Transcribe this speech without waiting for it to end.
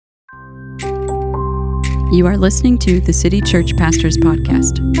You are listening to the City Church Pastors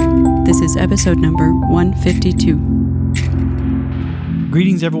Podcast. This is episode number 152.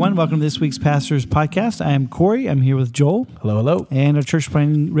 Greetings, everyone. Welcome to this week's Pastors Podcast. I am Corey. I'm here with Joel. Hello, hello. And our church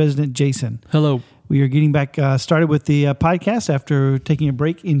planning resident, Jason. Hello. We are getting back started with the podcast after taking a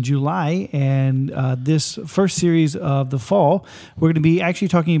break in July. And this first series of the fall, we're going to be actually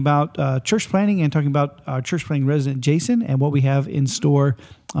talking about church planning and talking about our church planning resident, Jason, and what we have in store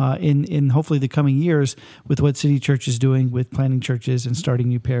in hopefully the coming years with what City Church is doing with planting churches and starting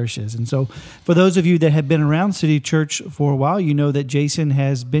new parishes. And so for those of you that have been around City Church for a while, you know that Jason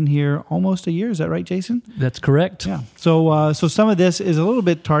has been here almost a year. Is that right, Jason? That's correct. Yeah. So some of this is a little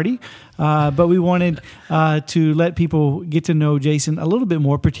bit tardy, but we wanted to let people get to know Jason a little bit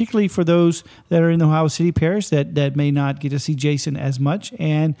more, particularly for those that are in the Ohio City Parish that may not get to see Jason as much.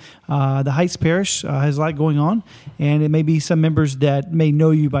 And the Heights Parish has a lot going on, and it may be some members that may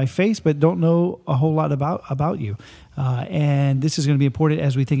know you by face, but don't know a whole lot about you. And this is going to be important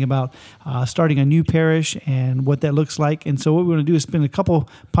as we think about starting a new parish and what that looks like. And so what we're going to do is spend a couple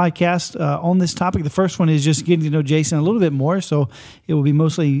podcasts on this topic. The first one is just getting to know Jason a little bit more. So it will be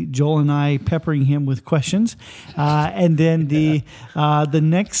mostly Joel and I peppering him with questions. And then the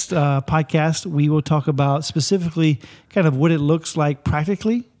next podcast, we will talk about specifically kind of what it looks like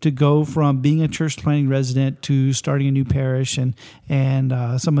practically to go from being a church planning resident to starting a new parish and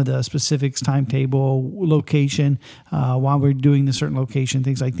some of the specifics, timetable, location, while we're doing the certain location,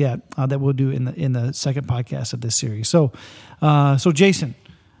 things like that, that we'll do in the second podcast of this series. So Jason,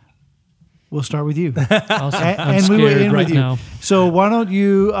 we'll start with you. Awesome. And we will end right with you. Now. So why don't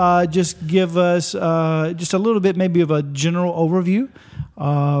you just give us just a little bit maybe of a general overview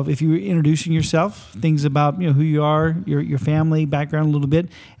of, if you're introducing yourself, things about who you are, your family background a little bit,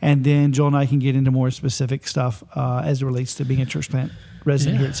 and then Joel and I can get into more specific stuff as it relates to being a church plant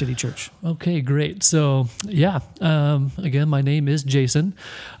resident here at City Church. Okay, great. So, again, my name is Jason.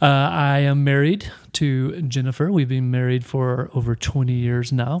 I am married to Jennifer. We've been married for over 20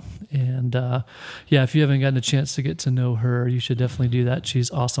 years now. And if you haven't gotten a chance to get to know her, you should definitely do that. She's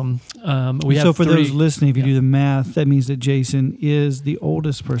awesome. So for those listening, if you do the math, that means that Jason is the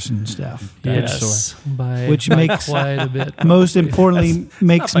oldest person in staff. Yes, which makes quite a bit. Most importantly,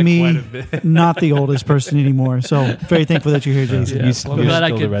 makes me not the oldest person anymore. So very thankful that you're here, Jason. Yeah. I'm glad I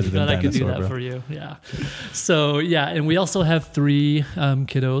could do that for you. Yeah. So, and we also have 3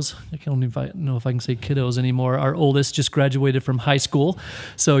 kiddos. I don't even know if I can say kiddos anymore. Our oldest just graduated from high school.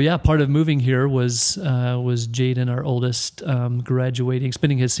 So, part of moving here was Jaden, our oldest, graduating,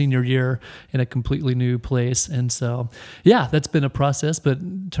 spending his senior year in a completely new place. And so, that's been a process, but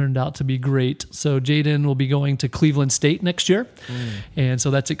turned out to be great. So, Jaden will be going to Cleveland State next year. And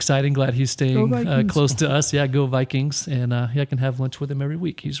so that's exciting. Glad he's staying close to us. Yeah, go Vikings. And I can have lunch with him every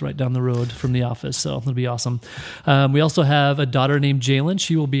week. He's right down the road from the office, so it'll be awesome. We also have a daughter named Jalen.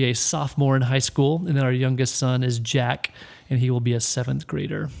 She will be a sophomore in high school, and then our youngest son is Jack, and he will be a 7th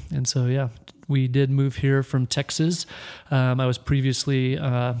grader. And so, we did move here from Texas. I was previously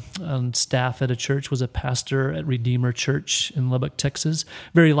on staff at a church, was a pastor at Redeemer Church in Lubbock, Texas.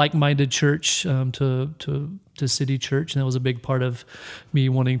 Very like-minded church to City Church, and that was a big part of me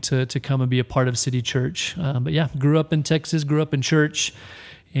wanting to come and be a part of City Church. Grew up in Texas, grew up in church,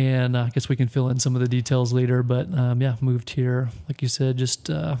 and I guess we can fill in some of the details later. But moved here, like you said, just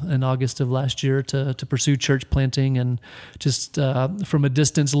in August of last year to pursue church planting, and just from a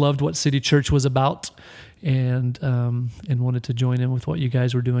distance loved what City Church was about, and wanted to join in with what you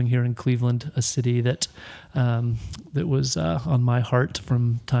guys were doing here in Cleveland, a city that was on my heart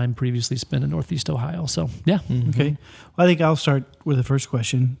from time previously spent in Northeast Ohio. So, Okay. Well, I think I'll start with the first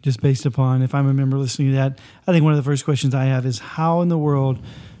question, just based upon, if I remember listening to that, I think one of the first questions I have is, how in the world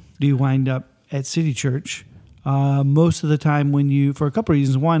do you wind up at City Church? Most of the time for a couple of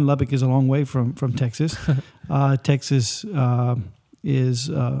reasons. One, Lubbock is a long way from Texas. Texas is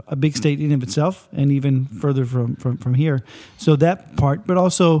a big state in of itself, and even further from here. So that part, but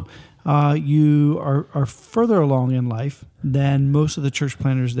also you are further along in life than most of the church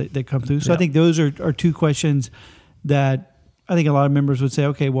planners that come through. So I think those are 2 questions that I think a lot of members would say,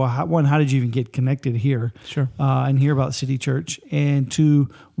 okay, well, how did you even get connected here? Sure. And hear about City Church, and 2,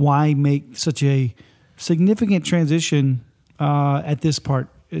 why make such a significant transition at this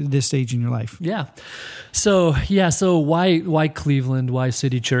stage in your life? So why Cleveland? Why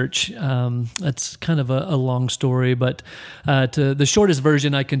City Church? That's kind of a long story, but to the shortest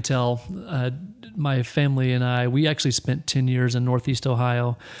version I can tell, my family and we actually spent 10 years in Northeast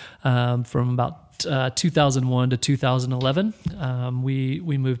Ohio, from about 2001 to 2011.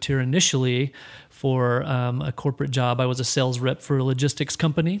 We moved here initially for a corporate job. I was a sales rep for a logistics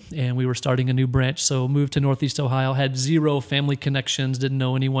company, and we were starting a new branch. So moved to Northeast Ohio, had zero family connections, didn't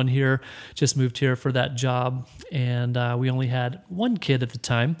know anyone here, just moved here for that job. And we only had one kid at the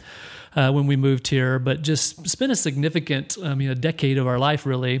time when we moved here, but just spent a significant, a decade of our life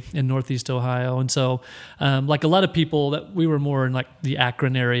really in Northeast Ohio. And so like a lot of people, that we were more in like the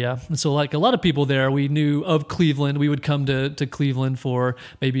Akron area. And so like a lot of people there, we knew of Cleveland. We would come to Cleveland for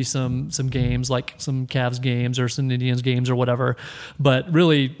maybe some games, like some Cavs games or some Indians games or whatever. But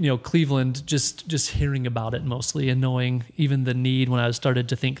really, Cleveland, just hearing about it mostly and knowing even the need when I started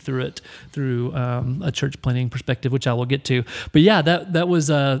to think through it through a church planting perspective, which I will get to. But yeah, that was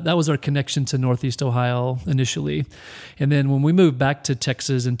our connection to Northeast Ohio initially. And then when we moved back to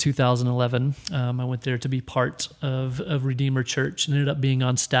Texas in 2011, I went there to be part of Redeemer Church and ended up being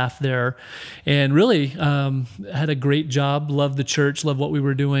on staff there, and really had a great job, loved the church, loved what we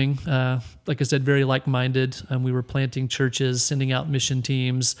were doing. Like I said, very like-minded. We were planting churches, sending out mission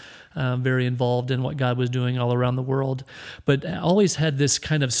teams, very involved in what God was doing all around the world. But I always had this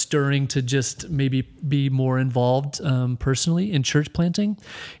kind of stirring to just maybe be more involved personally in church planting.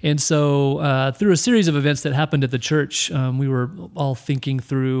 And so through a series of events that happened at the church, we were all thinking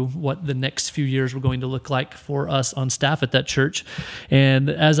through what the next few years were going to look like for us on staff at that church. And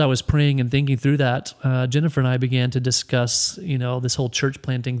as I was praying and thinking through that, Jennifer and I began to discuss, this whole church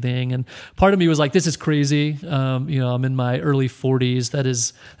planting thing. And part of me was like, this is crazy. I'm in my early 40s.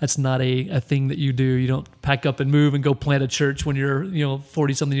 That's not a thing that you do. You don't pack up and move and go plant a church when you're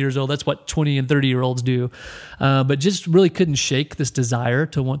 40-something years old. That's what 20 and 30-year-olds do. But just really couldn't shake this desire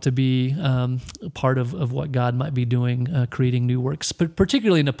to want to be part of what God might be doing, creating new works, but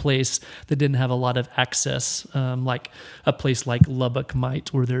particularly in a place that didn't have a lot of access, like a place like Lubbock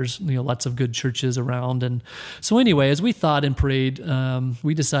might, where there's lots of good churches around. And so anyway, as we thought and prayed,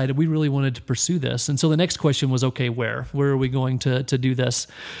 we decided we really wanted to pursue this. And so the next question was, okay, where are we going to do this?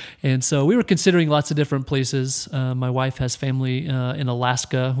 And so we were considering lots of different places. My wife has family in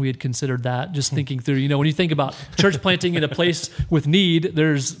Alaska. We had considered that, just thinking through, when you think about church planting in a place with need,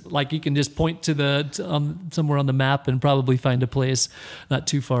 there's like, you can just point to somewhere on the map and probably find a place not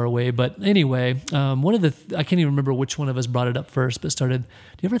too far away. But anyway, I can't even remember which one of us brought it up first, but started, do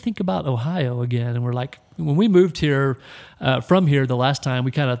you ever think about Ohio again? And we're like, when we moved here, from here the last time,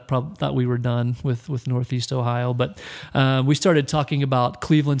 we kind of thought we were done with Northeast Ohio, but we started talking about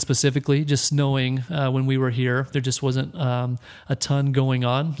Cleveland specifically, just knowing when we were here, there just wasn't a ton going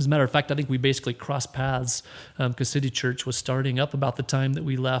on. As a matter of fact, I think we basically crossed paths because City Church was starting up about the time that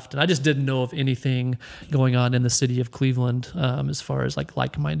we left, and I just didn't know of anything going on in the city of Cleveland as far as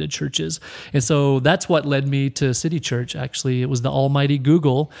like-minded churches. And so that's what led me to City Church. Actually, it was the almighty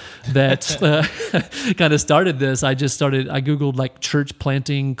Google that kind of started this. I Googled like church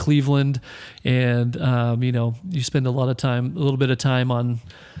planting Cleveland, and you spend a little bit of time on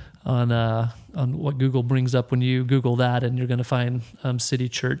what Google brings up when you Google that, and you're going to find City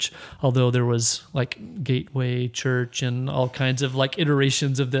Church, although there was like Gateway Church and all kinds of like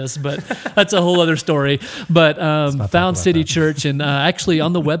iterations of this, but that's a whole other story. But found City Church, and actually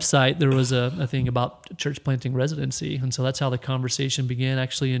on the website there was a thing about church planting residency, and so that's how the conversation began,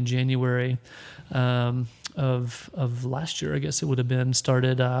 actually in January of last year, I guess it would have been,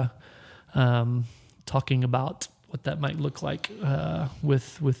 started talking about what that might look like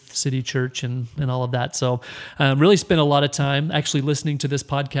with City Church and all of that. So really spent a lot of time actually listening to this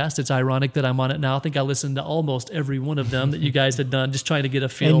podcast. It's ironic that I'm on it now. I think I listened to almost every one of them that you guys had done, just trying to get a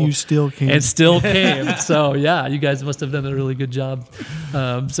feel. And you still came. And still came. So yeah, you guys must have done a really good job.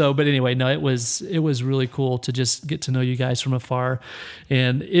 But anyway, no, it was really cool to just get to know you guys from afar.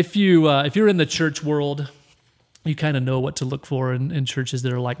 And if you're in the church world, you kind of know what to look for in churches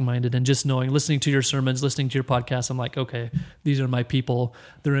that are like-minded, and just listening to your sermons, listening to your podcasts, I'm like, okay, these are my people.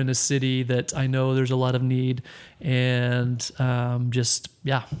 They're in a city that I know there's a lot of need, and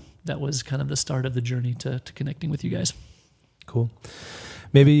that was kind of the start of the journey to connecting with you guys. Cool.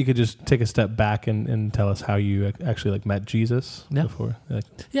 Maybe you could just take a step back and tell us how you actually met Jesus before.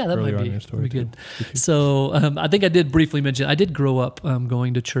 Yeah, that might be good. So I think I did briefly mention, I did grow up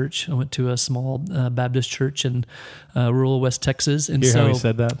going to church. I went to a small Baptist church in rural West Texas. And how he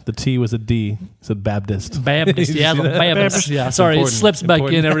said that? The T was a D. He said Baptist. Baptist, yeah, the Baptist. Yeah, sorry, it slips back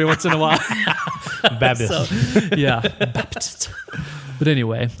in every once in a while. Baptist. Baptist. But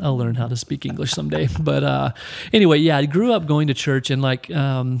anyway, I'll learn how to speak English someday. But anyway, I grew up going to church, and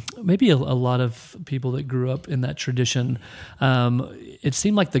maybe a lot of people that grew up in that tradition, it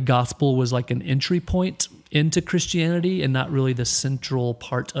seemed like the gospel was like an entry point into Christianity and not really the central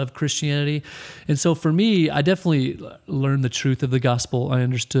part of Christianity. And so for me, I definitely learned the truth of the gospel. I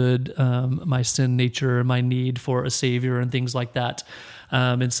understood my sin nature, my need for a savior and things like that.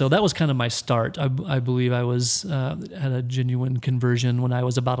 And so that was kind of my start. I believe I was had a genuine conversion when I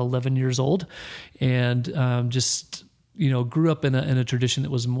was about 11 years old, and just grew up in a tradition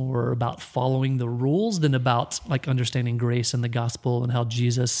that was more about following the rules than about like understanding grace and the gospel and how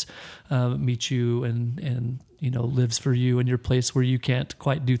Jesus meets you and lives for you in your place where you can't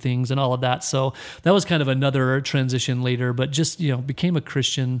quite do things and all of that. So that was kind of another transition later, but just, became a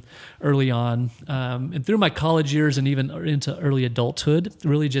Christian early on. And through my college years and even into early adulthood,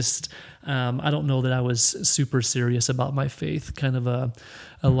 really just, I don't know that I was super serious about my faith, kind of a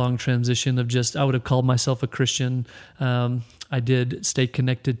long transition of just, I would have called myself a Christian. I did stay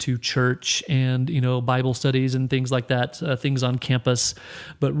connected to church and, Bible studies and things like that, things on campus,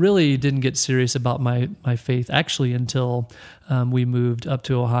 but really didn't get serious about my faith actually until we moved up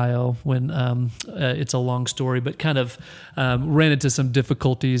to Ohio when it's a long story, but kind of ran into some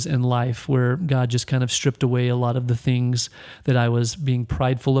difficulties in life where God just kind of stripped away a lot of the things that I was being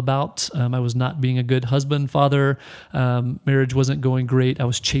prideful about. I was not being a good husband, father. Marriage wasn't going great. I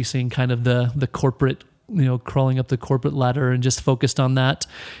was chasing kind of the corporate, crawling up the corporate ladder and just focused on that.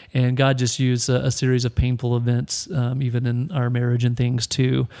 And God just used a series of painful events, even in our marriage and things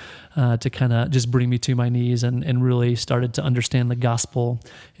to kind of just bring me to my knees and really started to understand the gospel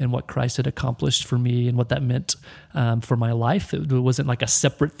and what Christ had accomplished for me and what that meant for my life. It wasn't like a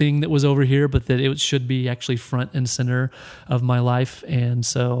separate thing that was over here, but that it should be actually front and center of my life. And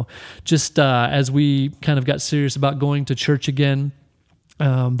so just as we kind of got serious about going to church again,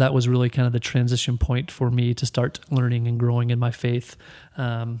 that was really kind of the transition point for me to start learning and growing in my faith,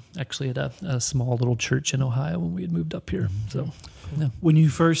 actually at a small little church in Ohio when we had moved up here. So, yeah. When you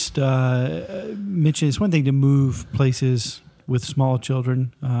first mentioned, it's one thing to move places with small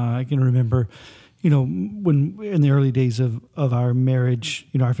children. I can remember, when in the early days of our marriage,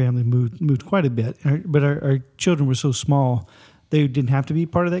 our family moved quite a bit, but our children were so small, they didn't have to be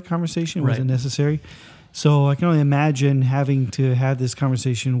part of that conversation. It wasn't necessary. So I can only imagine having to have this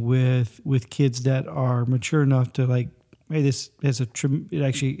conversation with kids that are mature enough to like, hey, this has it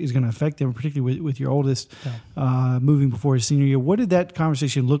actually is going to affect them, particularly with your oldest moving before his senior year. What did that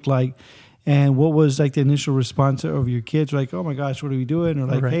conversation look like? And what was like the initial response of your kids? Like, oh my gosh, what are we doing? Or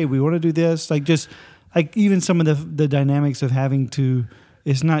like, hey, we want to do this. Like just like even some of the dynamics of having to,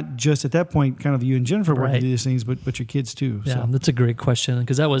 it's not just at that point kind of you and Jennifer working through these things, but your kids too. Yeah, that's a great question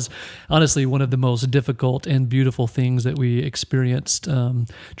because that was honestly one of the most difficult and beautiful things that we experienced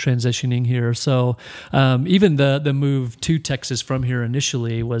transitioning here. So even the move to Texas from here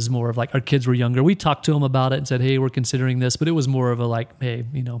initially was more of like our kids were younger. We talked to them about it and said, hey, we're considering this, but it was more of a like, hey,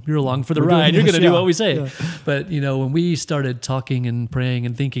 you're along for the ride. You're going to do what we say. Yeah. But, when we started talking and praying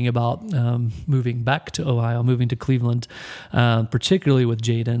and thinking about moving back to Ohio, moving to Cleveland, particularly with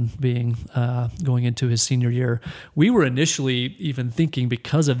Jaden being going into his senior year, we were initially even thinking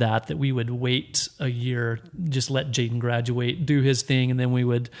because of that we would wait a year, just let Jaden graduate, do his thing, and then we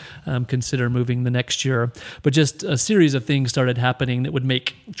would consider moving the next year. But just a series of things started happening that would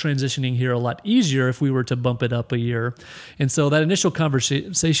make transitioning here a lot easier if we were to bump it up a year. And so that initial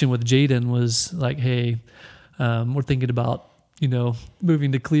conversation with Jaden was like, hey, we're thinking about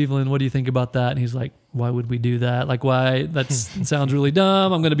moving to Cleveland. What do you think about that? And he's like, why would we do that? Like, why? That sounds really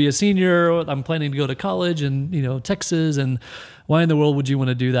dumb. I'm going to be a senior. I'm planning to go to college in, Texas. And why in the world would you want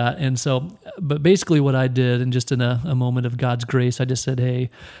to do that? And so, but basically what I did, and just in a moment of God's grace, I just said, hey,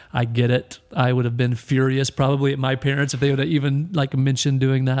 I get it. I would have been furious probably at my parents if they would have even like mentioned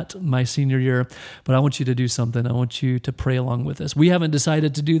doing that my senior year. But I want you to do something. I want you to pray along with us. We haven't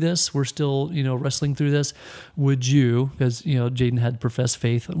decided to do this. We're still, wrestling through this. Would you, because, Jaden had professed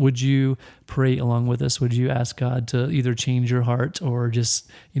faith, would you pray along with us? Would you ask God to either change your heart or just,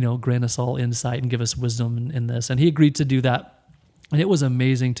 grant us all insight and give us wisdom in this? And he agreed to do that. And it was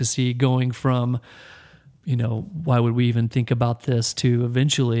amazing to see going from, why would we even think about this, to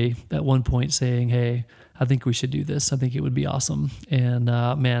eventually at one point saying, hey, I think we should do this. I think it would be awesome. And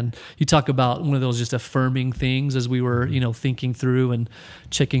man, you talk about one of those just affirming things as we were, thinking through and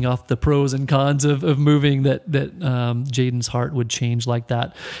checking off the pros and cons of moving, that Jaden's heart would change like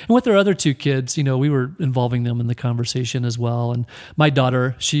that. And with our other two kids, we were involving them in the conversation as well. And my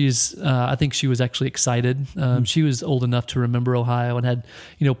daughter, she's, I think she was actually excited. She was old enough to remember Ohio and had,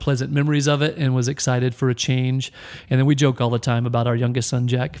 pleasant memories of it and was excited for a change. And then we joke all the time about our youngest son,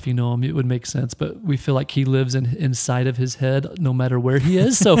 Jack. If you know him, it would make sense. But we feel like like he lives inside of his head no matter where he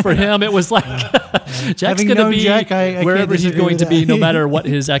is. So for him, it was like Jack's going to be wherever he's going to be, no matter what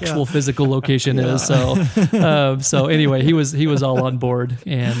his actual physical location is. So anyway, he was all on board,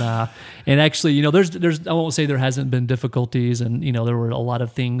 and actually, there's I won't say there hasn't been difficulties, and there were a lot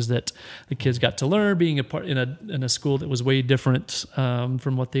of things that the kids got to learn being a part in a school that was way different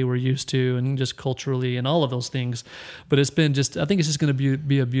from what they were used to, and just culturally and all of those things. But it's been I think it's just going to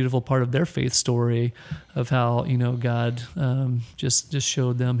be a beautiful part of their faith story of how God just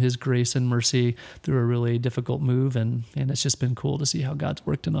showed them His grace and mercy through a really difficult move, and it's just been cool to see how God's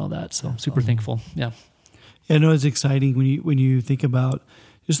worked in all that. So super thankful. Yeah. Yeah, no, it's exciting when you think about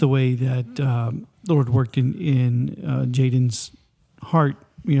just the way that the Lord worked in Jaden's heart.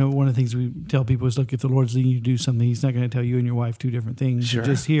 One of the things we tell people is, look, if the Lord's leading you to do something, He's not going to tell you and your wife two different things. Sure.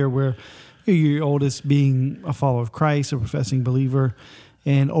 Just here, where your oldest being a follower of Christ, a professing believer,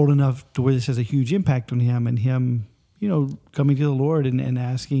 and old enough to where this has a huge impact on him, and him, coming to the Lord and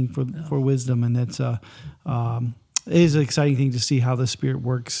asking for wisdom, and that's it is an exciting thing to see how the Spirit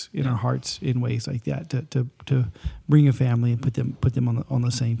works in our hearts in ways like that to bring a family and put them on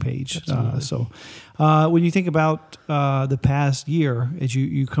the same page. So when you think about the past year, as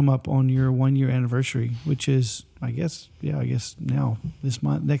you come up on your 1 year anniversary, which is I guess now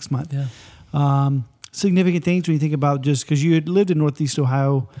next month. Yeah. Significant things when you think about, just because you had lived in Northeast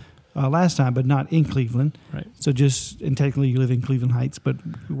Ohio last time, but not in Cleveland. Right. So and technically you live in Cleveland Heights, but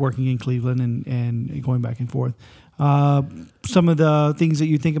working in Cleveland and going back and forth. Some of the things that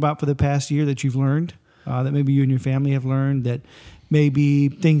you think about for the past year that you've learned, that maybe you and your family have learned, that maybe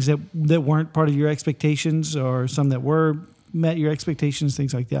things that weren't part of your expectations, or some that were met your expectations,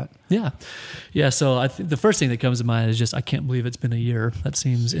 things like that. Yeah. So I think the first thing that comes to mind is just, I can't believe it's been a year. That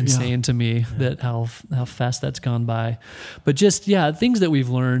seems insane to me, that how fast that's gone by. But just, things that we've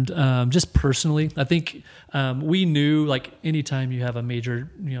learned, just personally, I think we knew, like, anytime you have a major,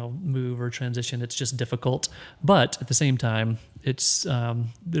 move or transition, it's just difficult. But at the same time, it's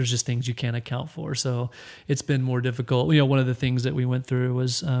there's just things you can't account for. So it's been more difficult. One of the things that we went through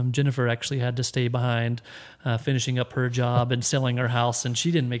was Jennifer actually had to stay behind, finishing up her job and selling her house, and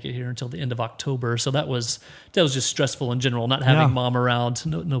she didn't make it here until the end of October. So that was just stressful in general, not having mom around.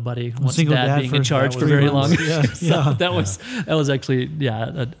 Nobody wants dad being in charge for very long. That was actually a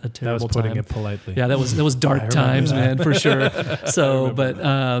terrible time. That was putting it politely. Yeah, that was dark times, man, for sure. So,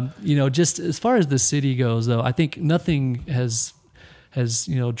 but just as far as the city goes, though, I think nothing has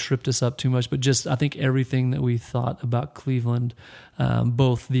tripped us up too much, but just, I think everything that we thought about Cleveland,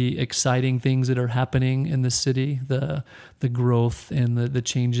 both the exciting things that are happening in the city, the growth and the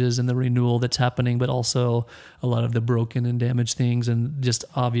changes and the renewal that's happening, but also a lot of the broken and damaged things, and just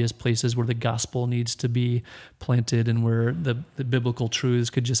obvious places where the gospel needs to be planted and where the biblical truths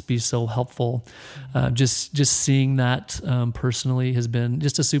could just be so helpful. Just seeing that personally has been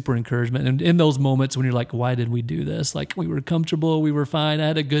just a super encouragement. And in those moments when you're like, why did we do this? Like, we were comfortable, we were fine, I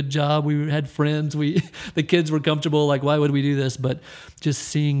had a good job, we had friends, the kids were comfortable, like, why would we do this? But just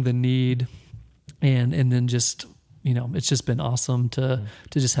seeing the need, and then just, it's just been awesome to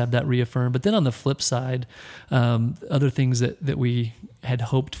just have that reaffirmed. But then on the flip side, other things that we had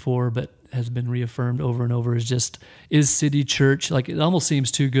hoped for but has been reaffirmed over and over is City Church. Like, it almost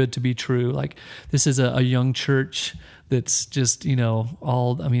seems too good to be true. Like, this is a young church that's just, they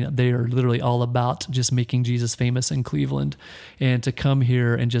are literally all about just making Jesus famous in Cleveland. And to come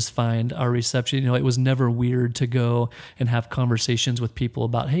here and just find our reception, it was never weird to go and have conversations with people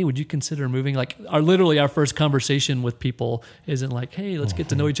about, hey, would you consider moving? Like, our first conversation with people isn't like, hey, let's get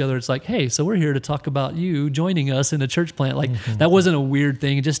to know each other. It's like, hey, so we're here to talk about you joining us in a church plant. Like, that wasn't a weird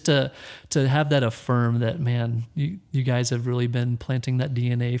thing. Just to have that affirm that, man, you guys have really been planting that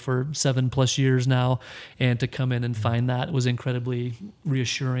DNA for 7+ years now, and to come in and find that was incredibly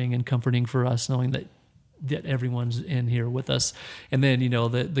reassuring and comforting for us, knowing that everyone's in here with us. And then,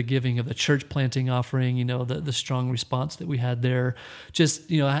 the giving of the church planting offering, the strong response that we had there, just,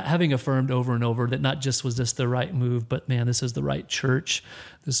 having affirmed over and over that not just was this the right move, but man, this is the right church.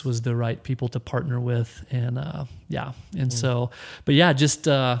 This was the right people to partner with. And so, but yeah, just,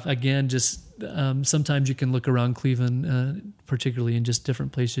 again, sometimes you can look around Cleveland, particularly in just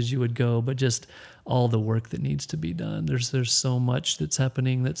different places you would go, but just all the work that needs to be done. There's so much that's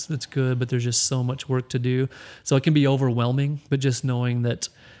happening that's good, but there's just so much work to do. So it can be overwhelming, but just knowing that,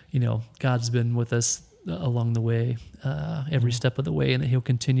 God's been with us along the way, every step of the way, and that He'll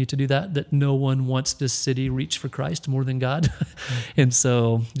continue to do that no one wants this city reach for Christ more than God. And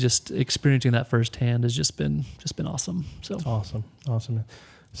so just experiencing that firsthand has just been awesome. So awesome. Man.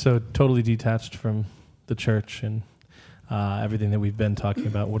 So totally detached from the church, and everything that we've been talking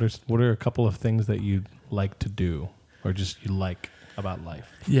about, what are a couple of things that you like to do, or just you like about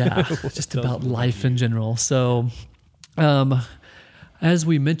life? Yeah, just about life in general. So, as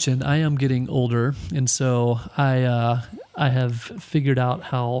we mentioned, I am getting older, and so I have figured out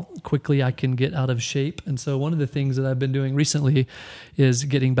how quickly I can get out of shape. And so one of the things that I've been doing recently is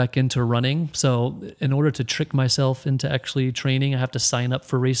getting back into running. So in order to trick myself into actually training, I have to sign up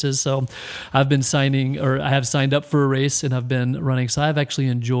for races. So I have signed up for a race and I've been running. So I've actually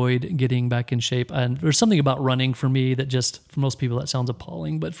enjoyed getting back in shape. And there's something about running for me that just, for most people, that sounds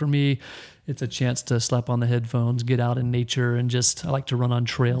appalling. But for me, it's a chance to slap on the headphones, get out in nature, and I like to run on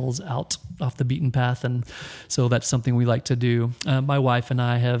trails out off the beaten path. And so that's something we like to do. My wife and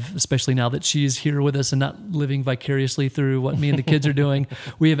I have, especially now that she's here with us and not living vicariously through what me and the kids are doing,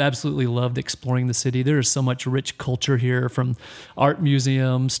 we have absolutely loved exploring the city. There is so much rich culture here, from art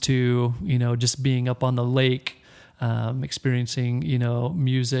museums to, just being up on the lake, experiencing,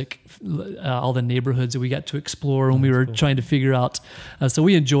 music, all the neighborhoods that we got to explore when we were trying to figure out. So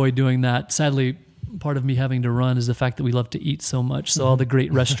we enjoy doing that. Sadly, part of me having to run is the fact that we love to eat so much. So all the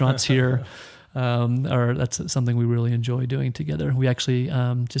great restaurants here, that's something we really enjoy doing together. We actually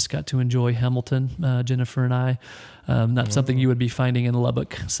just got to enjoy Hamilton, Jennifer and I. Not something you would be finding in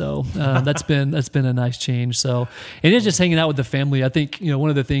Lubbock. So that's been a nice change. So, and it's just hanging out with the family. I think, one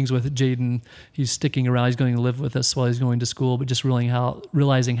of the things with Jaden, he's sticking around, he's going to live with us while he's going to school, but just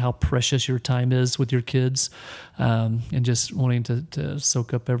realizing how precious your time is with your kids, and just wanting to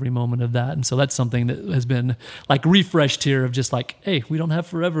soak up every moment of that. And so that's something that has been like refreshed here, of just like, hey, we don't have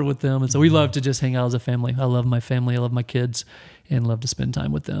forever with them. And so we love to just hang out as a family. I love my family. I love my kids, and love to spend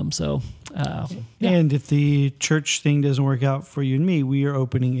time with them. So, And if the church thing doesn't work out for you and me, we are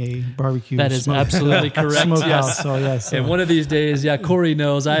opening a barbecue. That is absolutely correct. Smokehouse. So, yes. And one of these days, Corey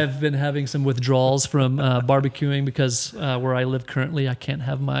knows, I have been having some withdrawals from barbecuing because where I live currently, I can't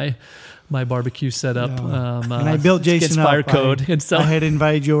have my barbecue set up. And I built Jason up. Fire code. And so I had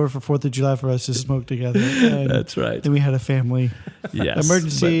invited you over for 4th of July for us to smoke together. And that's right. Then we had a family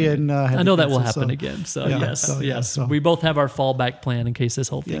emergency. And I know that will happen again. So yes. We both have our fallback plan in case this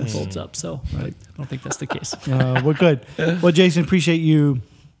whole thing folds up. So I don't think that's the case. Well, good. Well, Jason, appreciate you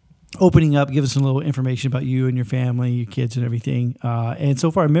opening up, give us a little information about you and your family, your kids and everything. And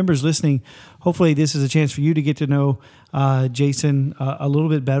so for our members listening, hopefully this is a chance for you to get to know Jason a little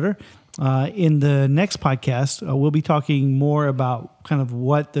bit better. In the next podcast, we'll be talking more about kind of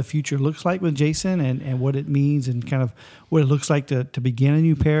what the future looks like with Jason and what it means and kind of what it looks like to begin a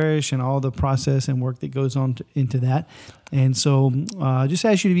new parish and all the process and work that goes on into that. And so just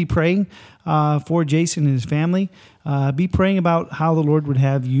ask you to be praying for Jason and his family. Be praying about how the Lord would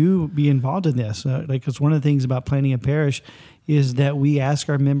have you be involved in this. Because one of the things about planning a parish is that we ask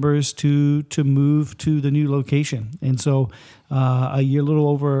our members to move to the new location. And so a little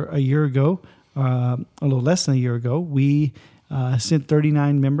over a year ago, a little less than a year ago, we sent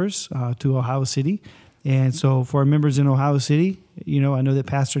 39 members to Ohio City. And so for our members in Ohio City, I know that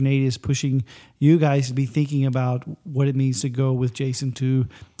Pastor Nate is pushing you guys to be thinking about what it means to go with Jason to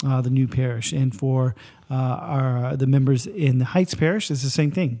the new parish. And for the members in the Heights Parish, it's the same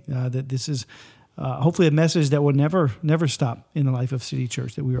thing, that this is hopefully a message that will never stop in the life of City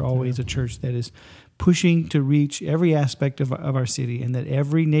Church, that we are always a church that is pushing to reach every aspect of our city, and that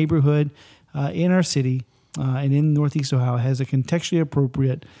every neighborhood in our city and in Northeast Ohio has a contextually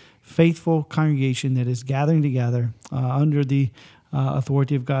appropriate, faithful congregation that is gathering together under the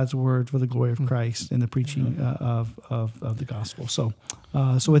authority of God's word for the glory of Christ and the preaching of the gospel. So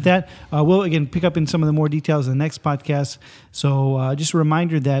with that, we'll again pick up in some of the more details in the next podcast. So just a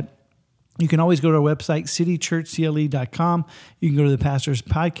reminder that you can always go to our website, citychurchcle.com. You can go to the pastor's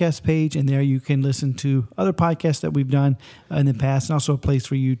podcast page, and there you can listen to other podcasts that we've done in the past, and also a place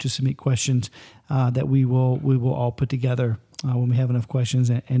for you to submit questions that we will all put together when we have enough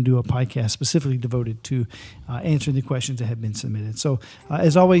questions and do a podcast specifically devoted to answering the questions that have been submitted. So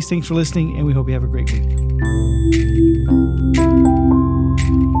as always, thanks for listening, and we hope you have a great week.